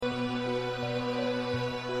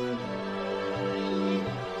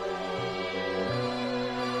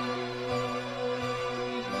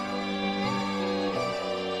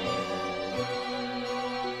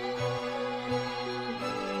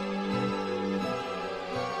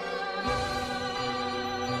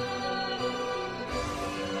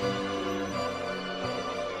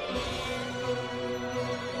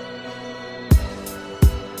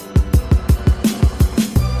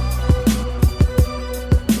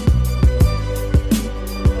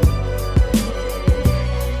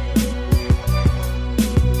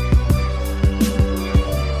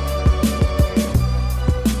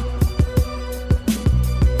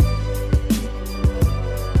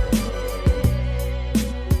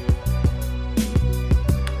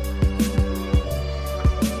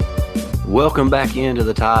Welcome back into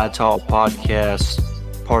the Tide Talk podcast,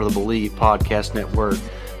 part of the Believe Podcast Network.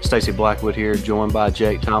 Stacey Blackwood here, joined by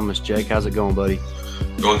Jake Thomas. Jake, how's it going, buddy?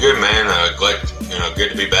 Going good, man.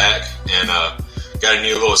 Good to be back, and got a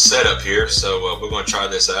new little setup here. So we're going to try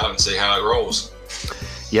this out and see how it rolls.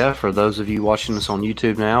 Yeah, for those of you watching us on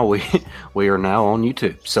YouTube now, we are now on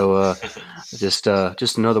YouTube. So just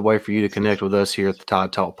another way for you to connect with us here at the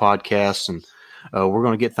Tide Talk podcast, and we're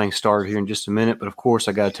going to get things started here in just a minute. But of course,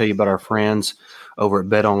 I got to tell you about our friends over at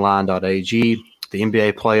betonline.ag. The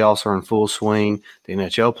NBA playoffs are in full swing. The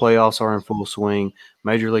NHL playoffs are in full swing.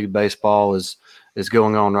 Major League Baseball is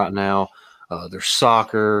going on right now. There's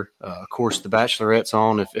soccer. Of course, The Bachelorette's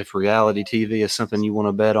on if reality TV is something you want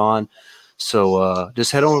to bet on. So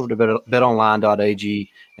just head on over to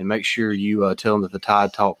betonline.ag and make sure you tell them that the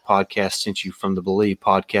Tide Talk podcast sent you from the Believe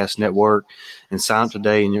Podcast Network, and sign up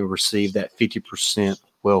today and you'll receive that 50%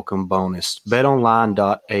 welcome bonus.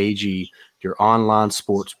 betonline.ag, your online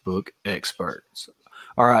sportsbook experts.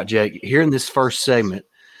 All right, Jake, here in this first segment,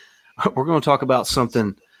 we're going to talk about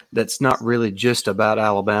something that's not really just about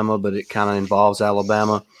Alabama, but it kind of involves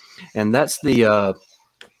Alabama, and that's the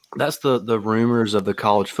rumors of the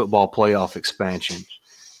college football playoff expansion.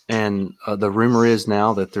 And the rumor is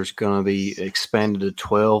now that there's going to be expanded to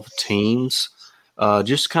 12 teams.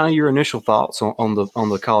 Just kind of your initial thoughts on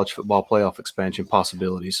the college football playoff expansion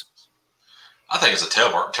possibilities. I think it's a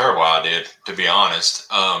terrible idea, to be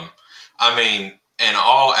honest. In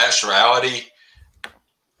all actuality,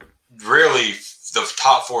 really, the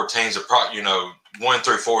top four teams are probably, 1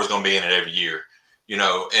 through 4 is going to be in it every year,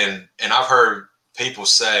 and I've heard people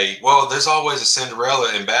say, well, there's always a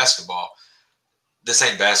Cinderella in basketball. This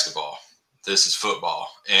ain't basketball. This is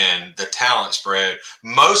football. And the talent spread,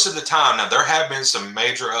 most of the time, now there have been some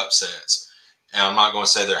major upsets, and I'm not going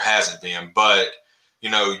to say there hasn't been, but,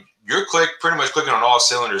 you're pretty much clicking on all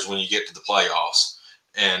cylinders when you get to the playoffs.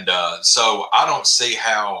 And so I don't see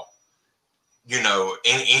how,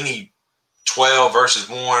 any 12 versus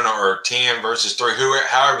 1 or 10 versus 3,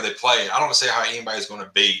 however they play, I don't see how anybody's going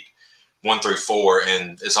to beat 1 through 4,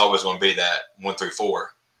 and it's always going to be that 1 through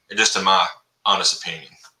 4, just in my honest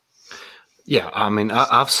opinion. Yeah,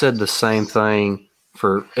 I've said the same thing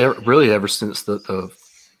for really ever since the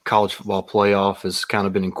college football playoff has kind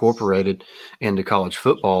of been incorporated into college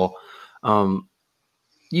football.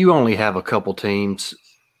 You only have a couple teams,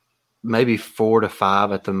 maybe 4 to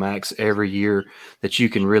 5 at the max every year, that you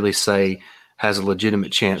can really say has a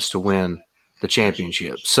legitimate chance to win the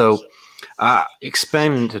championship. So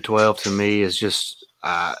expanding to 12 to me is just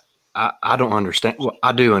I don't understand. Well,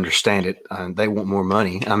 I do understand it. They want more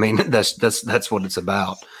money. That's what it's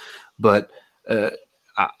about. But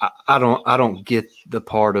I don't get the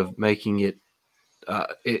part of making it.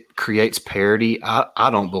 It creates parity. I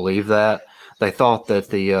don't believe that. They thought that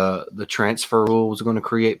the transfer rule was going to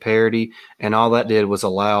create parity, and all that did was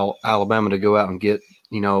allow Alabama to go out and get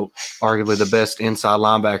arguably the best inside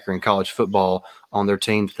linebacker in college football on their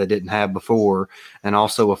team that they didn't have before, and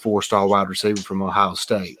also a 4-star wide receiver from Ohio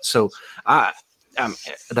State. So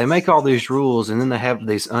they make all these rules, and then they have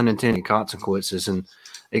these unintended consequences. And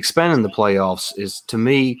expanding the playoffs is, to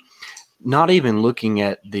me, not even looking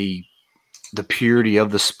at the purity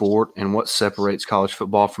of the sport and what separates college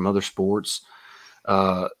football from other sports.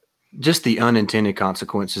 Just the unintended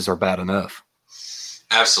consequences are bad enough.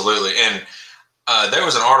 Absolutely. And there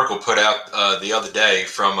was an article put out the other day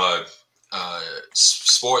from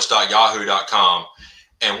sports.yahoo.com,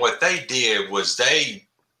 and what they did was they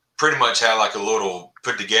pretty much had like a little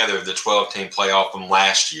put together of the 12-team playoff from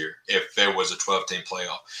last year, if there was a 12-team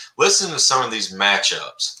playoff. Listen to some of these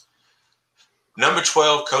matchups. Number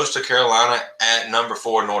 12, Coastal Carolina at number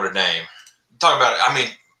 4, Notre Dame. Talking about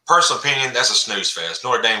personal opinion, that's a snooze fest.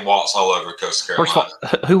 Notre Dame walks all over Coastal Carolina. First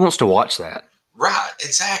of all, who wants to watch that? Right,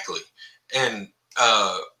 exactly. And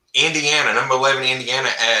Indiana, number 11, Indiana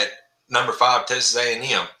at number 5, Texas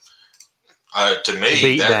A&M. To me,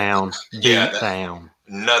 beat down.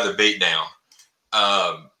 Another beat down.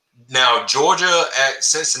 Now Georgia at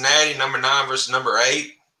Cincinnati, number 9 versus number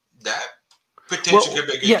 8. That potentially could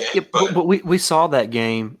be a good game. Yeah, but we saw that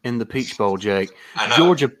game in the Peach Bowl, Jake. I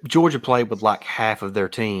know. Georgia played with like half of their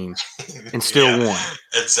team and still won.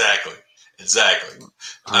 Exactly.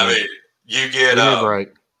 You get right.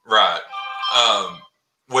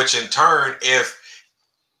 Which in turn,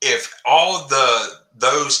 if all of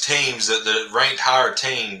those teams, the ranked higher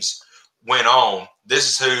teams, went on, this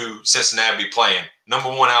is who Cincinnati be playing. Number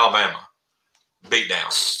 1, Alabama, beat down,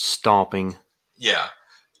 stomping. Yeah,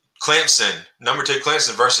 Clemson, number 2,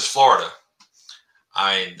 Clemson versus Florida.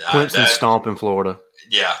 Clemson stomping Florida.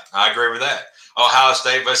 Yeah, I agree with that. Ohio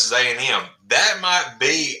State versus A&M. That might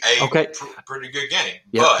be a pretty good game.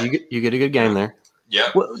 Yeah, but you get a good game there.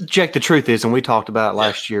 Yeah. Well, Jack, the truth is, and we talked about it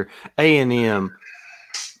last year, A&M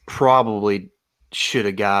probably should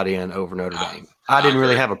have got in over Notre Dame. I didn't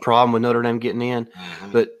really have a problem with Notre Dame getting in,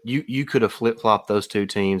 but you could have flip-flopped those two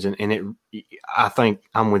teams, and I think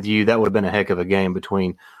I'm with you. That would have been a heck of a game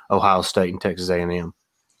between Ohio State and Texas A&M.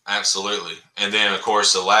 Absolutely. And then, of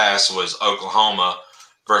course, the last was Oklahoma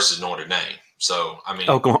versus Notre Dame. So, I mean,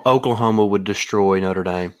 Oklahoma would destroy Notre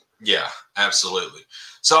Dame. Yeah, absolutely.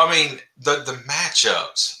 So, I mean, the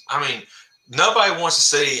matchups, I mean, nobody wants to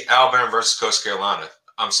see Alabama versus Coastal Carolina.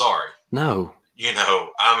 I'm sorry. No.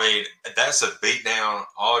 I mean, that's a beatdown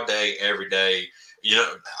all day, every day.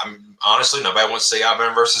 Honestly, nobody wants to see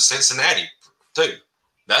Alabama versus Cincinnati, too.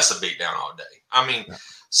 That's a beatdown all day. I mean,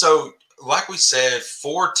 so like we said,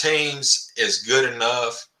 4 teams is good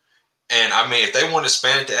enough. And, I mean, if they want to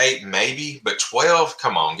expand it to 8, maybe. But 12,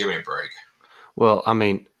 come on, give me a break. Well, I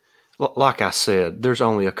mean, like I said, there's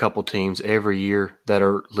only a couple teams every year that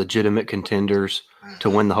are legitimate contenders to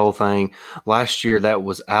win the whole thing. Last year, that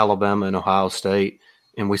was Alabama and Ohio State,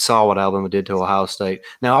 and we saw what Alabama did to Ohio State.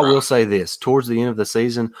 Now, I will say this. Towards the end of the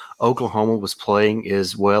season, Oklahoma was playing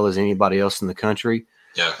as well as anybody else in the country.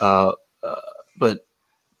 Yeah. But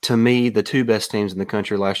to me, the 2 best teams in the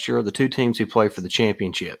country last year are the 2 teams who play for the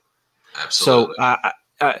championship. Absolutely. So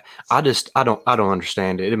I don't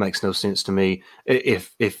understand it. It makes no sense to me.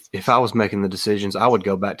 If I was making the decisions, I would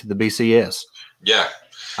go back to the BCS. Yeah.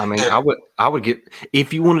 I mean, I would get,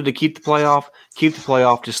 if you wanted to keep the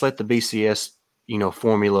playoff, just let the BCS,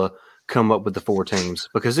 formula come up with the 4 teams,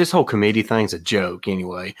 because this whole committee thing's a joke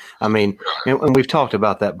anyway. I mean, and we've talked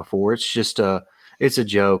about that before. It's just it's a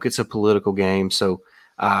joke. It's a political game. So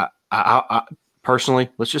I personally,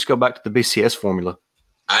 let's just go back to the BCS formula.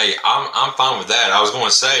 Hey, I'm fine with that. I was going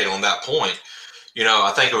to say on that point,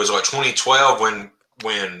 I think it was 2012 when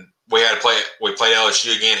we played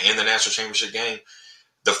LSU again in the national championship game.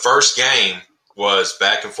 The first game was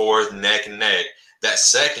back and forth, neck and neck. That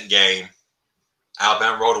second game,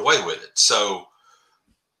 Alabama rolled away with it. So,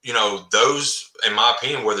 those, in my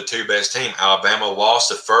opinion, were the 2 best teams. Alabama lost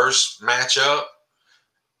the first matchup.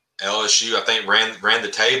 LSU, I think, ran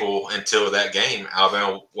the table until that game.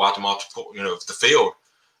 Alabama wiped them off the field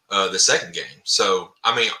the second game. So,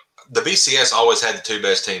 I mean, the BCS always had the 2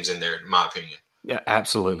 best teams in there, in my opinion. Yeah,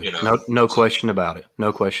 absolutely. No question about it.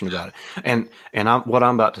 No question about it. And what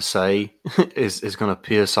I'm about to say is going to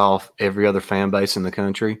piss off every other fan base in the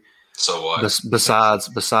country. So what? Besides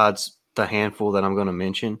the handful that I'm going to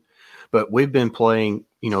mention, but we've been playing,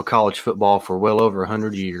 college football for well over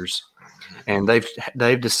 100 years, and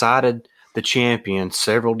they've decided the champion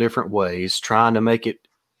several different ways, trying to make it,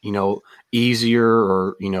 easier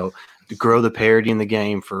or to grow the parity in the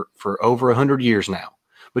game for over 100 years now.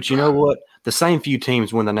 But you know what? The same few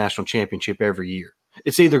teams win the national championship every year.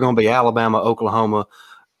 It's either going to be Alabama, Oklahoma,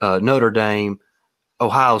 Notre Dame,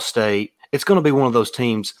 Ohio State. It's going to be one of those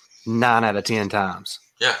teams 9 out of 10 times.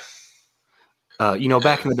 Yeah.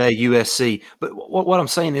 Back in the day, USC. But what I'm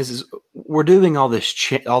saying is we're doing all these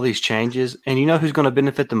changes, and you know who's going to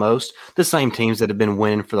benefit the most? The same teams that have been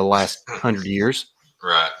winning for the last 100 years.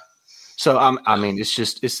 Right. So I mean,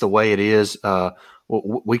 it's the way it is.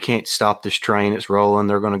 We can't stop this train. It's rolling.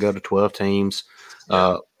 They're going to go to 12 teams,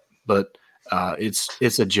 but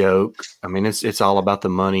it's a joke. I mean, it's all about the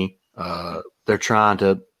money. They're trying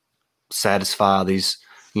to satisfy these,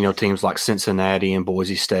 teams like Cincinnati and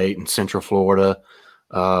Boise State and Central Florida,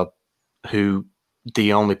 who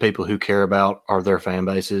the only people who care about are their fan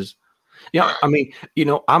bases. Yeah, I mean,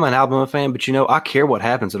 I'm an Alabama fan, but I care what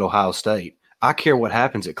happens at Ohio State. I care what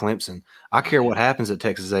happens at Clemson. I care what happens at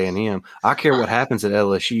Texas A&M. I care what happens at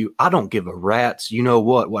LSU. I don't give a rat's.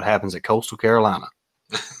 What happens at Coastal Carolina.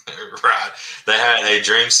 Right. They had a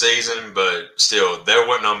dream season, but still, there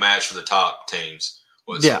wasn't no match for the top teams.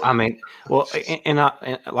 Yeah, I mean, well, and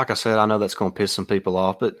like I said, I know that's going to piss some people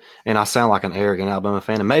off, and I sound like an arrogant Alabama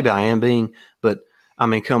fan, and maybe I am being, but I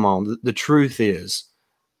mean, come on. The truth is,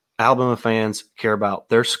 Alabama fans care about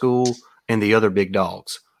their school and the other big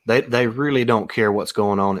dogs. They really don't care what's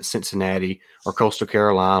going on at Cincinnati or Coastal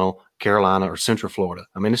Carolina, or Central Florida.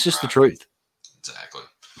 I mean, it's just the truth. Exactly.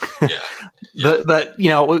 Yeah. But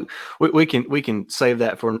we can save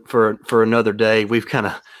that for another day. We've kind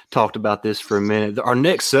of talked about this for a minute. Our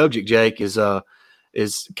next subject, Jake, is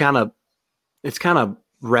kind of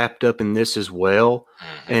wrapped up in this as well,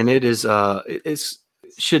 and it is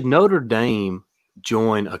should Notre Dame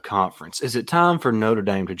join a conference? Is it time for Notre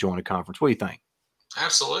Dame to join a conference? What do you think?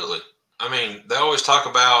 Absolutely. I mean, they always talk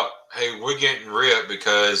about, hey, we're getting ripped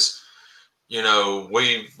because, you know,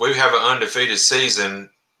 we have an undefeated season,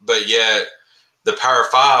 but yet the Power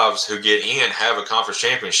Fives who get in have a conference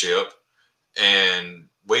championship, and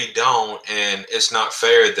we don't. And it's not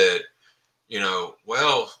fair that, you know,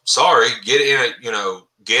 well, sorry, get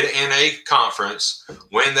in a conference,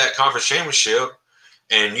 win that conference championship,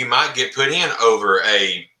 and you might get put in over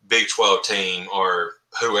a Big 12 team or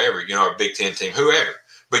whoever, you know, or Big 10 team, whoever.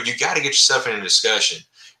 But you got to get yourself in a discussion,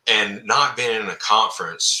 and not being in a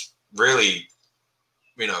conference really,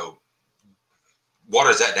 you know,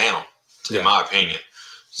 waters that down, in my opinion.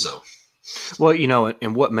 So. Well, you know,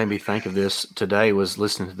 and what made me think of this today was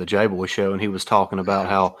listening to the J-Boy show, and he was talking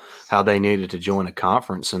about how they needed to join a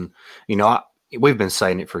conference. And, you know, we've been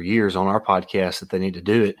saying it for years on our podcast that they need to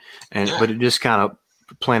do it. But it just kind of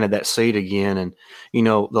planted that seed again. And, you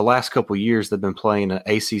know, the last couple of years they've been playing an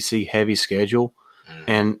ACC heavy schedule.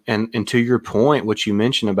 And to your point, what you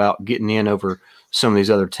mentioned about getting in over some of these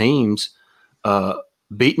other teams,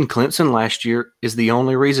 beating Clemson last year is the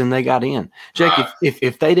only reason they got in. Jake,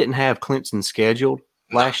 if they didn't have Clemson scheduled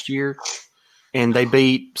last year and they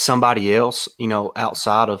beat somebody else, you know,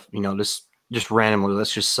 outside of, you know, just randomly,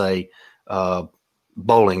 let's just say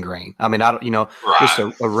Bowling Green. I mean, just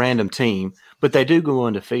a random team, but they do go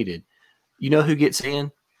undefeated. You know who gets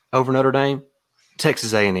in over Notre Dame?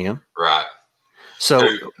 Texas A&M. Right. So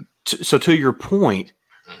to your point,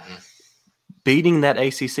 beating that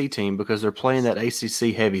ACC team because they're playing that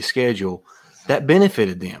ACC heavy schedule, that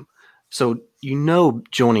benefited them. So, you know,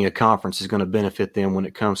 joining a conference is going to benefit them when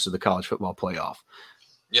it comes to the college football playoff.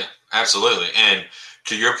 Yeah, absolutely. And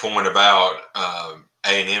to your point about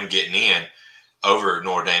A&M getting in over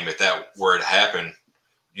Notre Dame, if that were to happen,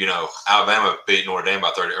 you know, Alabama beat Notre Dame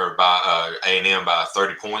by 30 or by A&M by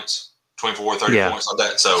 30 points, 24, 30 points like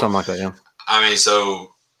that. So something like that, yeah. I mean,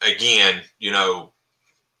 so again, you know,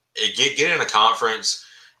 get in a conference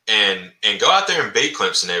and go out there and beat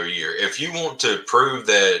Clemson every year. If you want to prove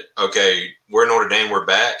that, okay, we're Notre Dame, we're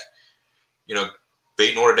back, you know,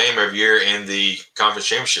 beat Notre Dame every year in the conference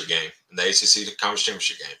championship game, in the ACC conference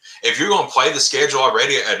championship game. If you're going to play the schedule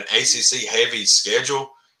already at an ACC heavy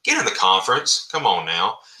schedule, get in the conference. Come on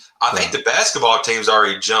now. I think the basketball team's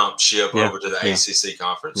already jumped ship over to the ACC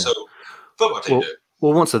conference. So football team did.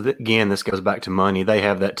 Well, once again, this goes back to money. They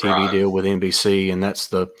have that TV deal with NBC, and that's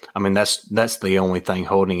the only thing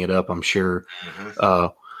holding it up, I'm sure.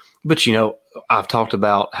 But, you know, I've talked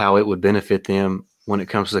about how it would benefit them when it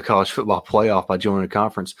comes to the college football playoff by joining a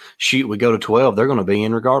conference. Shoot, we go to 12, they're going to be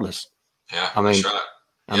in regardless. Yeah, that's right.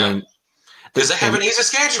 I mean, because they have an easy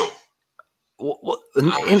schedule. Well,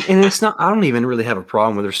 and it's not. I don't even really have a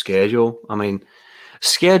problem with their schedule. I mean,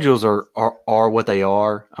 schedules are what they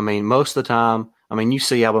are. I mean, most of the time. I mean, you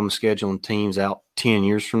see Alabama scheduling teams out 10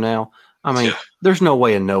 years from now. I mean, there's no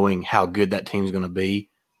way of knowing how good that team's going to be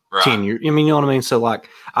 10 years. I mean, you know what I mean? So, like,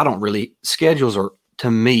 schedules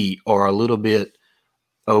to me, are a little bit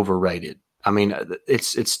overrated. I mean,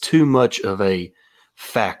 it's too much of a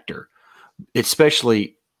factor,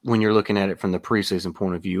 especially when you're looking at it from the preseason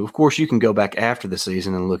point of view. Of course, you can go back after the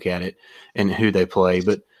season and look at it and who they play,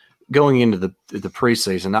 but going into the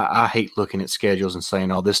preseason, I hate looking at schedules and saying,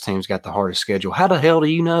 oh, this team's got the hardest schedule. How the hell do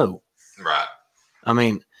you know? Right. I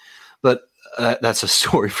mean, but that's a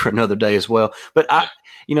story for another day as well. But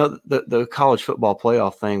the college football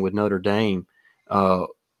playoff thing with Notre Dame, and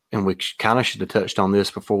we kind of should have touched on this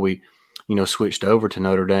before we, you know, switched over to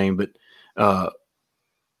Notre Dame, but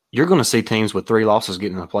you're going to see teams with 3 losses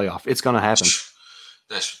getting in the playoff. It's going to happen.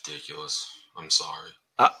 That's ridiculous. I'm sorry.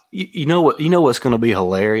 You know what's going to be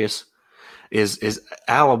hilarious is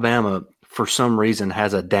Alabama for some reason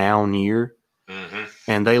has a down year,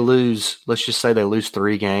 and they lose. Let's just say they lose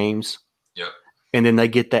 3 games, and then they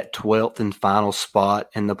get that 12th and final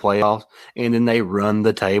spot in the playoffs, and then they run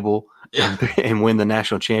the table and win the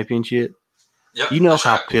national championship. You know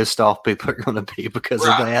how pissed off people are going to be because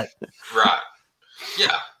of that, right?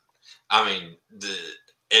 Yeah, I mean,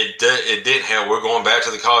 it didn't help. We're going back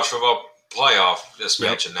to the college football playoff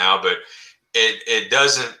expansion now, but it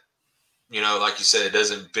doesn't, you know, like you said, it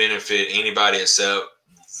doesn't benefit anybody except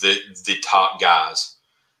the top guys.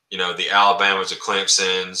 You know, the Alabamas, the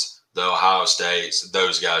Clemsons, the Ohio States,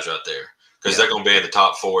 those guys right there, because they're going to be in the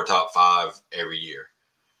top 4, top 5 every year.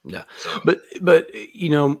 Yeah, so. But you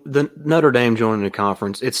know, the Notre Dame joining the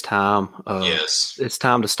conference, it's time. It's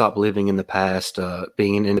time to stop living in the past.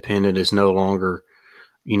 Being independent is no longer,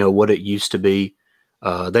 you know, what it used to be.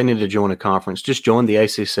 They need to join a conference. Just join the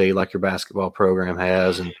ACC like your basketball program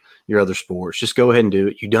has and your other sports. Just go ahead and do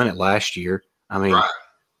it. You done it last year. I mean,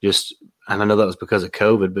 and I know that was because of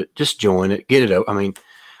COVID, but just join it. Get it out. I mean,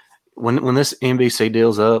 when this NBC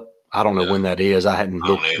deal's up, I don't know when that is. I hadn't I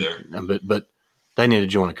don't looked, either. but they need to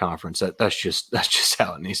join a conference. That's just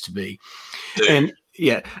how it needs to be. Dude. And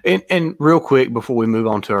yeah, and real quick before we move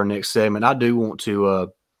on to our next segment, I do want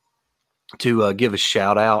to give a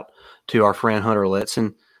shout out to our friend Hunter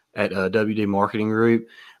Letson at WD Marketing Group.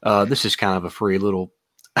 This is kind of a free little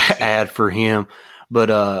ad for him,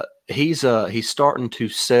 but he's starting to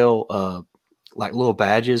sell like little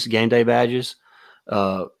badges, game day badges,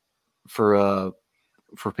 for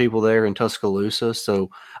people there in Tuscaloosa. So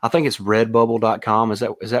I think it's redbubble.com. Is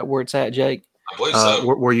that where it's at, Jake? I believe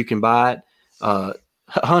so. Where you can buy it.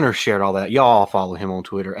 Hunter shared all that. Y'all all follow him on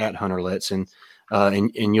Twitter at Hunter Letson,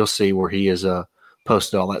 and you'll see where he has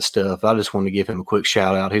posted all that stuff. I just wanted to give him a quick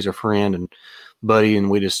shout out. He's a friend and buddy, and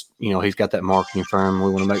we just, he's got that marketing firm.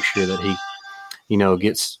 We want to make sure that he,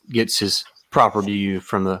 gets his proper due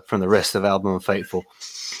from the rest of Alabama faithful.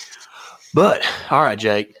 But all right,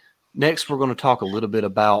 Jake. Next, we're going to talk a little bit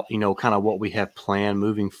about, kind of what we have planned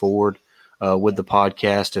moving forward with the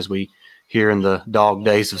podcast as we here in the dog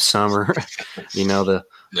days of summer.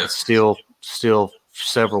 It's still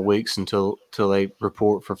several weeks until they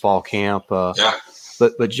report for fall camp.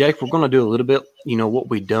 But Jake, we're going to do a little bit, what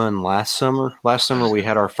we done last summer. Last summer we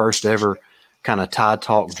had our first ever kind of Tide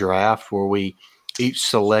Talk draft where we each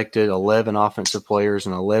selected 11 offensive players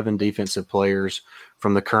and 11 defensive players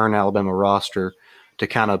from the current Alabama roster to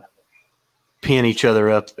kind of pin each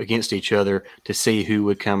other up against each other to see who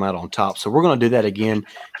would come out on top. So we're going to do that again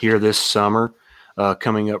here this summer,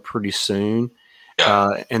 coming up pretty soon.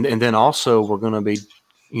 And then also we're going to be,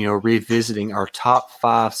 revisiting our top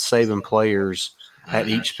 5 Saban players at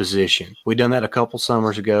each position. We've done that a couple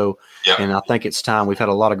summers ago, and I think it's time. We've had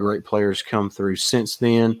a lot of great players come through since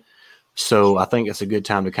then. So I think it's a good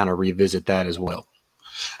time to kind of revisit that as well.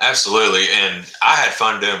 Absolutely. And I had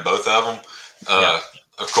fun doing both of them.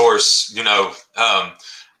 Of course, whenever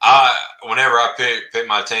I picked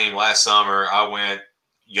my team last summer, I went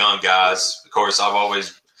young guys. Of course, I've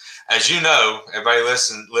always, as you know, everybody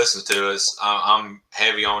listens to us. I'm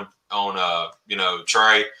heavy on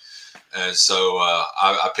Trey, and so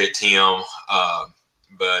I picked him.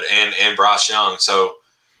 And Bryce Young. So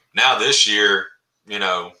now this year,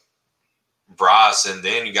 Bryce, and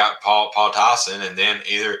then you got Paul Tyson, and then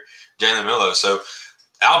either Jalen Miller. So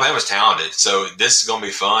Alabama's talented, so this is going to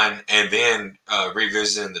be fun. And then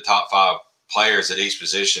revisiting the top 5 players at each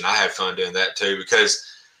position, I had fun doing that too because,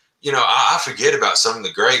 I forget about some of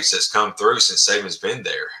the greats that's come through since Saban's been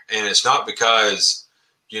there. And it's not because,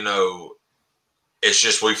 it's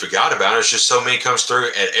just we forgot about it. It's just so many comes through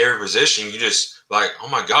at every position. You just like, oh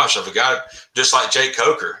my gosh, I forgot. Just like Jake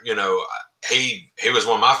Coker, he was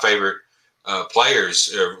one of my favorite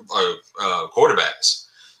players, quarterbacks.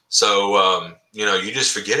 So, you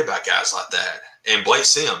just forget about guys like that. And Blake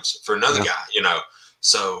Sims for another guy,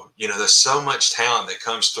 So, there's so much talent that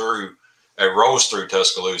comes through, rolls through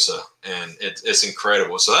Tuscaloosa, and it's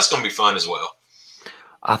incredible. So that's going to be fun as well.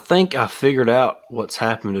 I think I figured out what's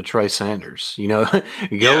happened to Trey Sanders.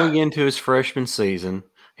 Going into his freshman season,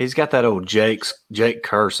 he's got that old Jake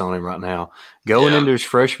curse on him right now. Going into his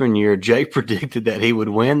freshman year, Jake predicted that he would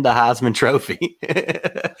win the Heisman Trophy.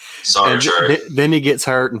 Sorry, Trey. Then he gets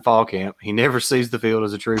hurt in fall camp. He never sees the field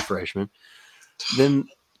as a true freshman. Then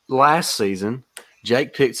last season,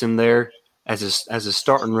 Jake picks him there as a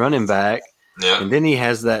starting running back. Yeah. And then he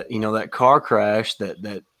has that, that car crash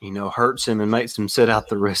that hurts him and makes him sit out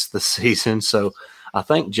the rest of the season. So I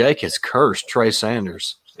think Jake has cursed Trey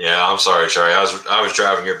Sanders. Yeah, I'm sorry, Trey. I was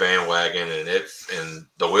driving your bandwagon, and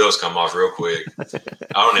the wheels come off real quick.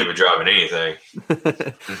 I don't even drive in anything.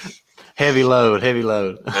 Heavy load.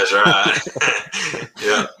 That's right.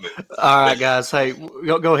 Yeah. All right, guys. Hey,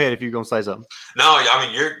 go ahead if you're gonna say something. No,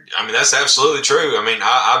 that's absolutely true. I've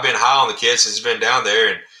been high on the kid since he's been down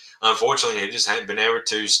there, and unfortunately, he just hadn't been able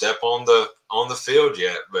to step on the field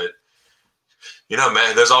yet. But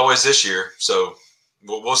man, there's always this year, so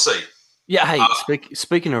we'll see. Yeah. Hey,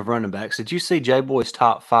 speaking of running backs, did you see J-Boy's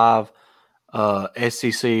top 5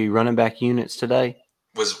 SEC running back units today?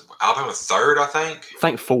 Was Alabama 3rd, I think? I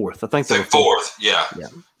think 4th. I think they were 4th. Yeah.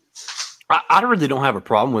 I really don't have a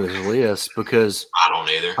problem with his list because I don't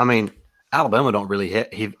either. Alabama don't really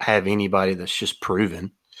have anybody that's just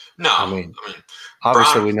proven. No.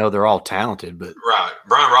 Obviously we know they're all talented, but right.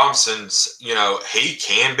 Brian Robinson's, he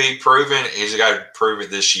can be proven. He's got to prove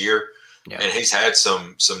it this year. Yeah. And he's had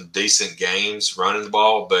some decent games running the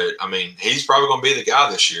ball, but he's probably going to be the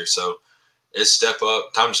guy this year. So it's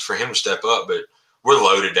time for him to step up, but we're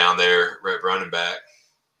loaded down there at running back.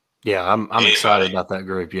 Yeah, I'm excited about that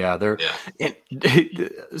group. Yeah, they're. Yeah.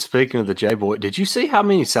 And, speaking of the J Boy, did you see how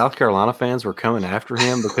many South Carolina fans were coming after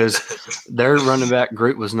him because their running back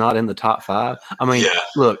group was not in the top 5? I mean, Yeah.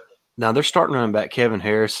 look, now they're starting running back Kevin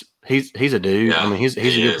Harris. He's a dude. Yeah, I mean, he's a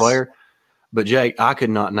he good is. player. But Jake, I could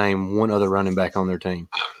not name one other running back on their team.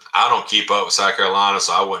 I don't keep up with South Carolina,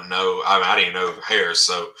 so I wouldn't know. I mean, I didn't know Harris.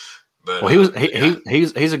 So, but Well, yeah.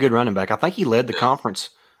 he's a good running back. I think he led the conference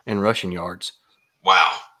in rushing yards.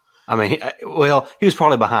 Wow. I mean, he was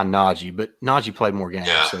probably behind Najee, but Najee played more games.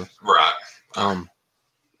 Yeah. So. Right.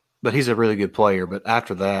 But he's a really good player. But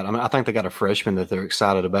after that, I mean, I think they got a freshman that they're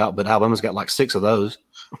excited about. But Alabama's got like 6 of those.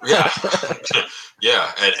 Yeah.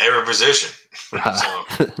 Yeah, at every position. Right.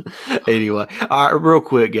 So. Anyway, all right, real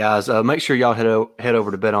quick, guys, make sure y'all head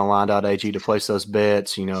over to betonline.ag to place those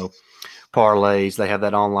bets, parlays. They have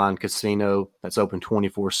that online casino that's open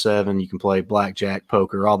 24/7. You can play blackjack,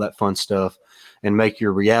 poker, all that fun stuff, and make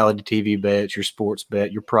your reality TV bets, your sports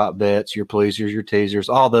bet, your prop bets, your pleasers, your teasers,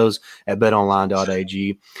 all those at betonline.ag.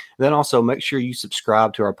 And then also make sure you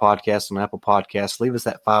subscribe to our podcast on Apple Podcasts. Leave us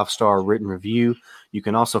that 5-star written review. You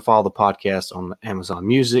can also follow the podcast on Amazon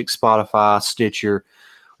Music, Spotify, Stitcher.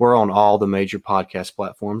 We're on all the major podcast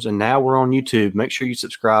platforms. And now we're on YouTube. Make sure you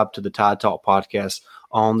subscribe to the Tide Talk podcast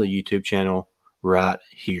on the YouTube channel right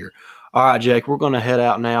here. All right, Jake, we're going to head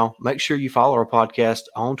out now. Make sure you follow our podcast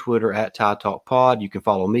on Twitter at Tide Talk Pod. You can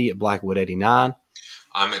follow me at Blackwood89.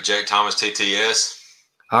 I'm at Jake Thomas TTS.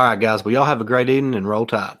 All right, guys. Well, y'all have a great evening and roll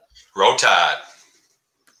Tide. Roll Tide.